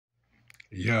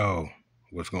Yo,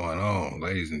 what's going on,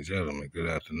 ladies and gentlemen? Good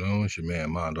afternoon. It's your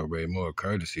man Mondo Ray Moore,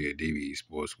 courtesy of DBE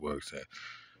Sportsworks. And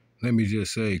let me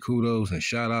just say kudos and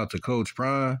shout out to Coach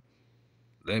Prime.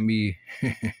 Let me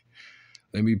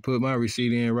let me put my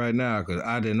receipt in right now because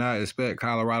I did not expect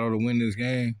Colorado to win this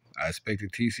game. I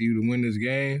expected TCU to win this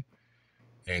game,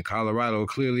 and Colorado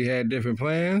clearly had different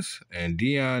plans. And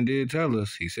DEION did tell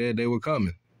us; he said they were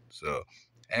coming. So,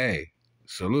 hey,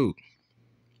 salute.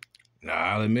 Now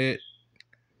I'll admit,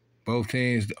 both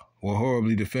teams were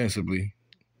horribly defensively.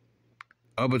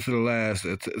 Up until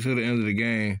the end of the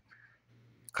game,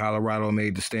 Colorado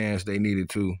made the stance they needed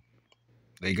to.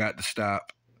 They got the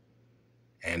stop,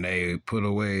 and they put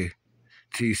away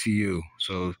TCU.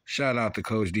 So shout out to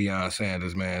Coach Deion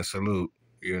Sanders, man. Salute,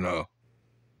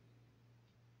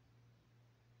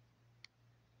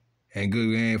 And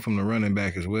good game from the running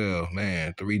back as well,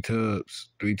 man. Three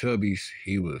tubbies.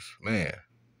 He was, man.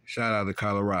 Shout out to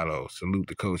Colorado. Salute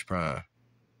to Coach Prime.